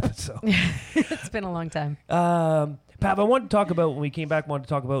be a new episode. It's been a long time. Pav, I wanted to talk about, when we came back, wanted to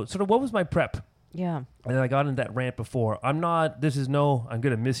talk about sort of what was my prep. Yeah. And I got into that rant before. I'm going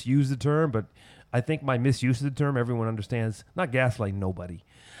to misuse the term, but I think my misuse of the term, everyone understands. Not gaslight nobody.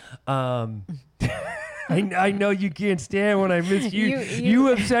 I know you can't stand when I misuse. You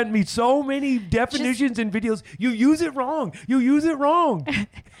have sent me so many definitions and videos. You use it wrong. You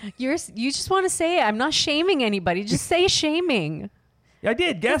just want to say it. I'm not shaming anybody. Just say shaming. I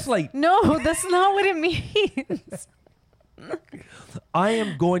did. Gaslight. No, that's not what it means. I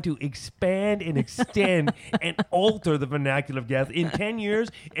am going to expand and extend and alter the vernacular of gas. In 10 years,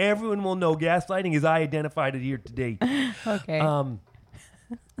 everyone will know gaslighting as I identified it here today. Okay.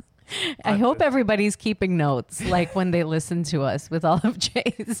 I hope everybody's keeping notes, like when they listen to us with all of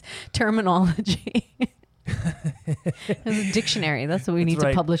Chey's terminology. There's a dictionary. That's what we need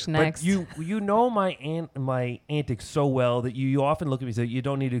to publish next. But you know my antics so well that you often look at me and say, you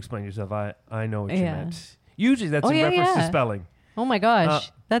don't need to explain yourself. I know what you meant. Usually that's in reference to spelling. Oh my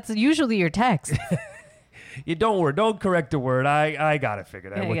gosh. That's usually your text. You don't worry. Don't correct the word. I got it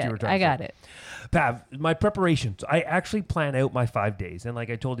figured out what you were trying to say. I got it. Pav, my preparations. I actually plan out my 5 days. And like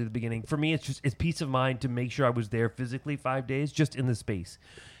I told you at the beginning, for me, it's peace of mind to make sure I was there physically 5 days, just in the space.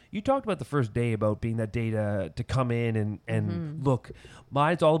 You talked about the first day about being that day to come in and look.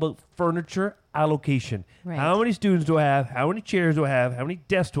 Mine's all about furniture allocation. Right. How many students do I have? How many chairs do I have? How many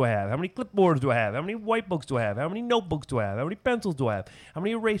desks do I have? How many clipboards do I have? How many white books do I have? How many notebooks do I have? How many pencils do I have? How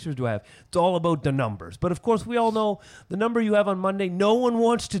many erasers do I have? It's all about the numbers. But of course, we all know the number you have on Monday, no one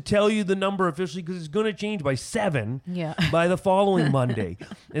wants to tell you the number officially because it's going to change by 7 by the following Monday.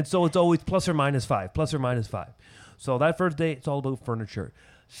 And so it's always plus or minus 5. So that first day, it's all about furniture.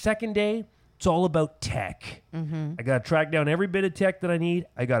 Second day, it's all about tech. I got to track down every bit of tech that I need.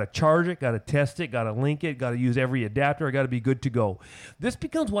 I got to charge it, got to test it, got to link it, got to use every adapter. I got to be good to go. This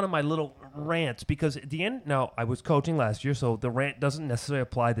becomes one of my little rants because at the end, now I was coaching last year, so the rant doesn't necessarily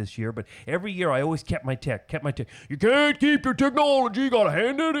apply this year, but every year I always kept my tech. You can't keep your technology. Got to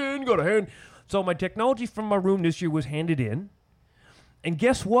hand it in, So my technology from my room this year was handed in. And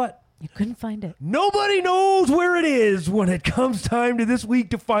guess what? You couldn't find it. Nobody knows where it is when it comes time to this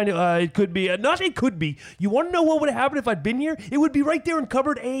week to find it. It could be. It could be. You want to know what would have happened if I'd been here? It would be right there in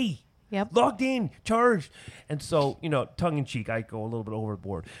cupboard A. Yep. Logged in, charged. And so, tongue in cheek, I go a little bit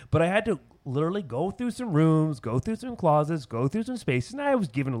overboard. But I had to literally go through some rooms, go through some closets, go through some spaces. And I was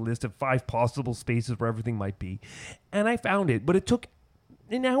given a list of 5 possible spaces where everything might be. And I found it. But it took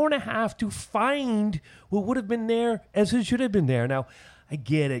an hour and a half to find what would have been there as it should have been there. Now, I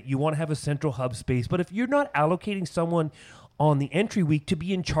get it. You want to have a central hub space. But if you're not allocating someone on the entry week to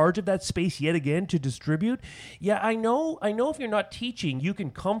be in charge of that space yet again to distribute, I know if you're not teaching, you can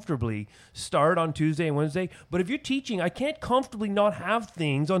comfortably start on Tuesday and Wednesday. But if you're teaching, I can't comfortably not have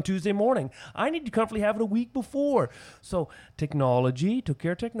things on Tuesday morning. I need to comfortably have it a week before. So technology, took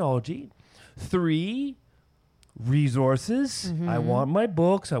care of technology. 3, resources. I want my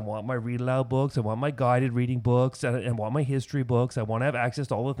books. I want my read aloud books. I want my guided reading books. And I want my history books. I want to have access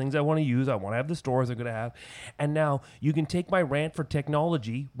to all the things I want to use. I want to have the stores I'm going to have. And now you can take my rant for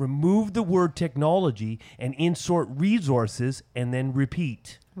technology, remove the word technology, and insert resources, and then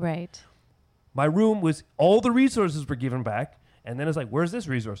repeat. Right. My room was all the resources were given back. And then it's like, where's this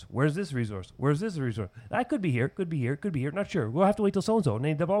resource? Where's this resource? Where's this resource? That could be here, could be here, could be here. Not sure. We'll have to wait till so-and-so.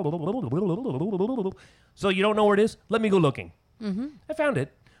 So you don't know where it is? Let me go looking. I found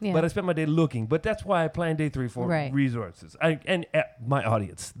it, but I spent my day looking. But that's why I planned day 3 for resources. My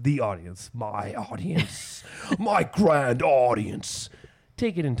audience, my grand audience.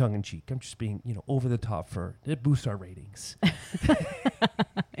 Take it in tongue in cheek. I'm just being, over the top for it boosts our ratings.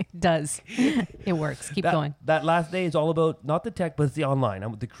 It does. It works. Keep going. That last day is all about not the tech, but it's the online.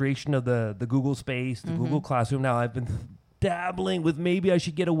 The creation of the Google Space, the Google Classroom. Now I've been dabbling with maybe I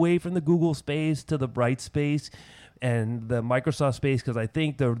should get away from the Google Space to the Bright Space and the Microsoft Space because I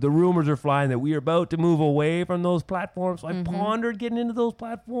think the rumors are flying that we are about to move away from those platforms. So I pondered getting into those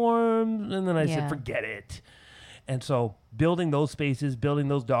platforms, and then I said, forget it. And so building those spaces, building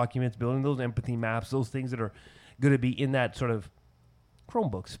those documents, building those empathy maps, those things that are going to be in that sort of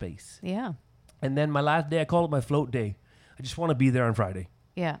Chromebook space. Yeah. And then my last day, I call it my float day. I just want to be there on Friday.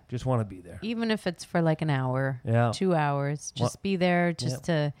 Yeah. Just want to be there. Even if it's for like an hour, 2 hours, just be there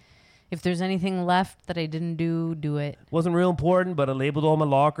to, if there's anything left that I didn't do it. Wasn't real important, but I labeled all my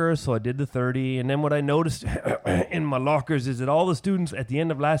lockers, so I did the 30. And then what I noticed in my lockers is that all the students at the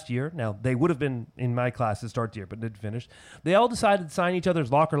end of last year, now they would have been in my class to start the year, but didn't finish. They all decided to sign each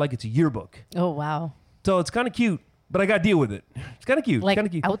other's locker like it's a yearbook. Oh, wow. So it's kind of cute. But I got to deal with it. It's kind of cute. Like kind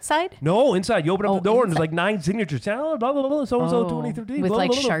of cute. outside? No, inside. You open up Oh, the door and inside. there's like 9 signatures. Oh, blah, blah, blah, so-and-so, Oh, 2013. with blah,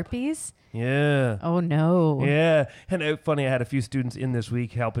 like blah, blah. Sharpies? Yeah. Oh, no. Yeah. And funny, I had a few students in this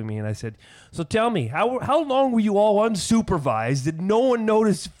week helping me, and I said, so tell me, how long were you all unsupervised? Did no one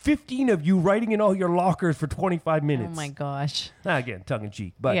notice 15 of you writing in all your lockers for 25 minutes? Oh, my gosh. Again,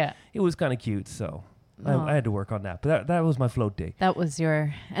 tongue-in-cheek. But Yeah. it was kind of cute, so Oh. I had to work on that. But that was my float day. That was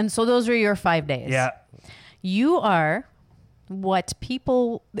your... And so those were your 5 days. Yeah. You are what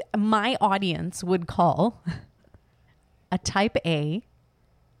people, my audience would call a type A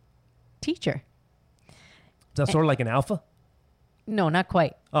teacher. Is that sort of like an alpha? No, not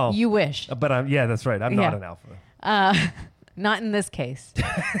quite. Oh. You wish. But yeah, that's right. I'm not Yeah. an alpha. Not in this case.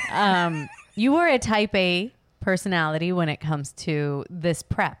 You are a type A personality when it comes to this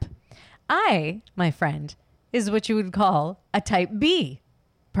prep. I, my friend, is what you would call a type B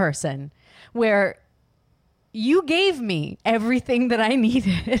person, where you gave me everything that I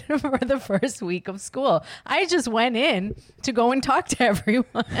needed for the first week of school. I just went in to go and talk to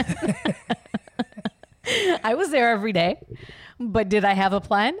everyone. I was there every day, but did I have a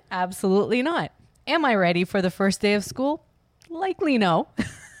plan? Absolutely not. Am I ready for the first day of school? Likely no.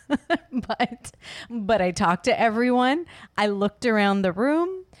 but I talked to everyone. I looked around the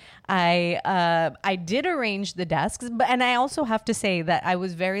room. I did arrange the desks, and I also have to say that I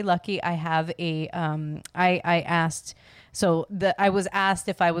was very lucky. I have I was asked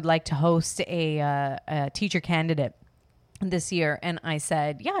if I would like to host a teacher candidate this year, and I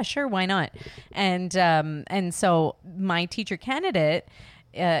said, yeah, sure, why not? And so my teacher candidate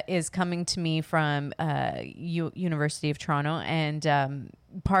is coming to me from University of Toronto, and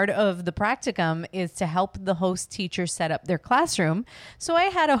part of the practicum is to help the host teacher set up their classroom. So I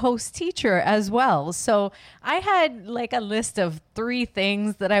had a host teacher as well. So I had like a list of 3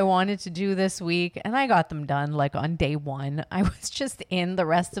 things that I wanted to do this week, and I got them done like on day 1. I was just in the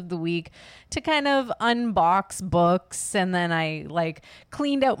rest of the week to kind of unbox books, and then I like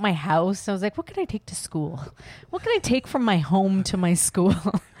cleaned out my house. I was like, what can I take to school? What can I take from my home to my school?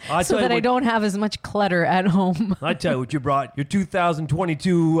 So that I don't have as much clutter at home. I tell you what you brought, your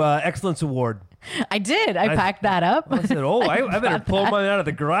 2022 Excellence Award. I did. I packed that up. I said, I better pull mine out of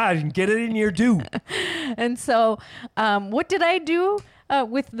the garage and get it in here too. And so what did I do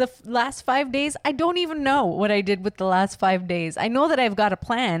with the last 5 days? I don't even know what I did with the last 5 days. I know that I've got a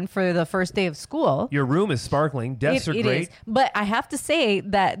plan for the first day of school. Your room is sparkling. Desks are It great. is. But I have to say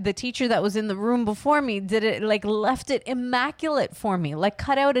that the teacher that was in the room before me did it, like left it immaculate for me, like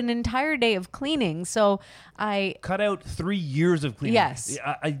cut out an entire day of cleaning. So I cut out 3 years of cleaning. Yes.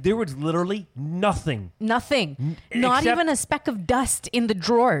 There was literally nothing. nothing, not except- even a speck of dust in the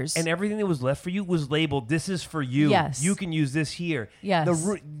drawers. And everything that was left for you was labeled, this is for you. Yes. You can use this here. Yes.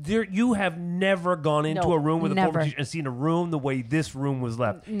 You have never gone into No, a room with a never. former teacher and seen a room the way this room was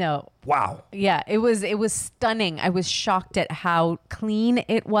left. No. Wow. Yeah, it was stunning. I was shocked at how clean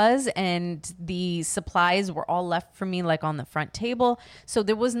it was, and the supplies were all left for me like on the front table. So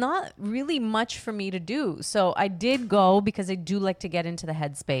there was not really much for me to do. So I did go because I do like to get into the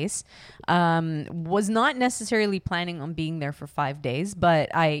headspace. Was not necessarily planning on being there for 5 days, but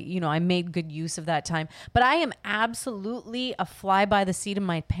I made good use of that time. But I am absolutely a fly by the seat of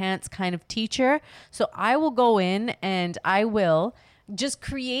my pants kind of teacher. So I will go in and I will just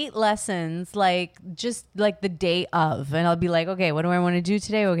create lessons just like the day of, and I'll be like, okay, what do I want to do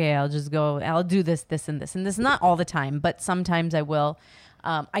today? Okay, I'll just go, I'll do this and this, not all the time, but sometimes I will.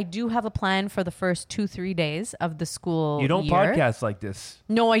 I do have a plan for the first 2-3 days of the school You don't year. podcast like this.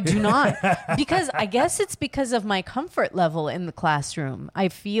 No, I do not. Because I guess it's because of my comfort level in the classroom. I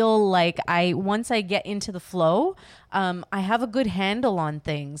feel like once I get into the flow, I have a good handle on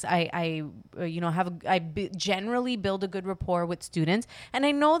things. I generally build a good rapport with students, and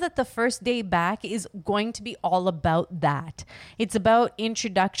I know that the first day back is going to be all about that. It's about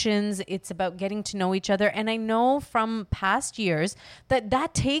introductions. It's about getting to know each other, and I know from past years that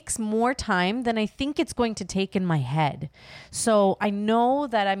takes more time than I think it's going to take in my head. So I know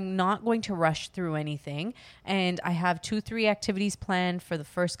that I'm not going to rush through anything, and I have 2-3 activities planned for the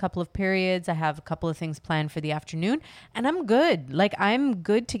first couple of periods. I have a couple of things planned for the afternoon, and I'm good. Like, I'm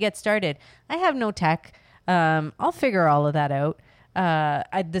good to get started. I have no tech. I'll figure all of that out.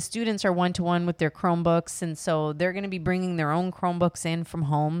 The students are one-to-one with their Chromebooks, and so they're going to be bringing their own Chromebooks in from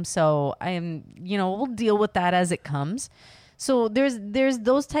home. So we'll deal with that as it comes. So there's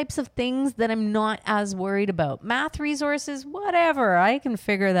those types of things that I'm not as worried about. Math resources, whatever. I can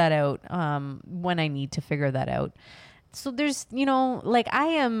figure that out when I need to figure that out. So there's, I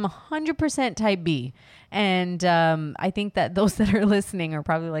am 100% type B. And I think that those that are listening are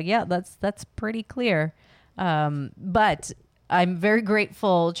probably like, yeah, that's pretty clear. But I'm very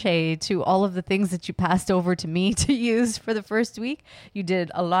grateful, Chey, to all of the things that you passed over to me to use for the first week. You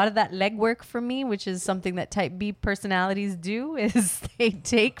did a lot of that legwork for me, which is something that type B personalities do, is they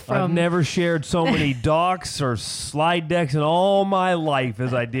take from... I've never shared so many docs or slide decks in all my life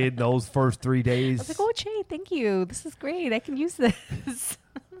as I did those first 3 days. I was like, oh, Chey, thank you. This is great. I can use this.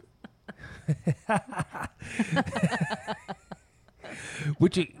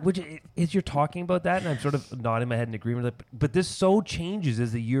 Which is you're talking about that, and I'm sort of nodding my head in agreement with it. But this so changes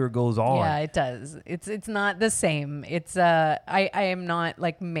as the year goes on. Yeah, it does. It's not the same. It's I am not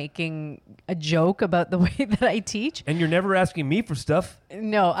like making a joke about the way that I teach. And you're never asking me for stuff.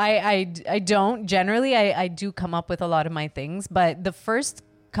 No, I don't. Generally, I do come up with a lot of my things, but the first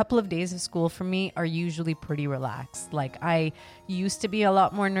couple of days of school for me are usually pretty relaxed. Like I used to be a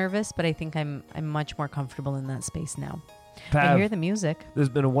lot more nervous, but I think I'm much more comfortable in that space now. Pav, I hear the music. This has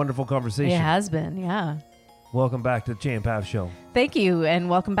been a wonderful conversation. It has been, yeah. Welcome back to the Chey and Pav Show. Thank you, and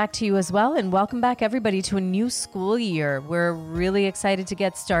welcome back to you as well, and welcome back everybody to a new school year. We're really excited to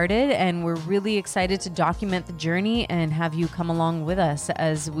get started, and we're really excited to document the journey and have you come along with us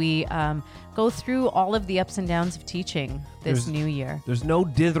as we go through all of the ups and downs of teaching this new year. There's no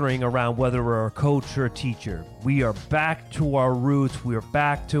dithering around whether we're a coach or a teacher. We are back to our roots. We are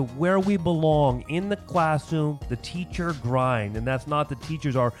back to where we belong, in the classroom, the teacher grind. And that's not the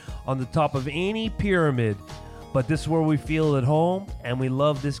teachers are on the top of any pyramid, but this is where we feel at home, and we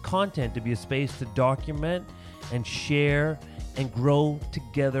love this content to be a space to document and share and grow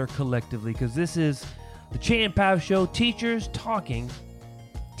together collectively, because this is the Chey and Pav Show, teachers talking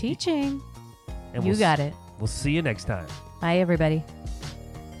Teaching. and You got it. We'll see you next time. Bye, everybody.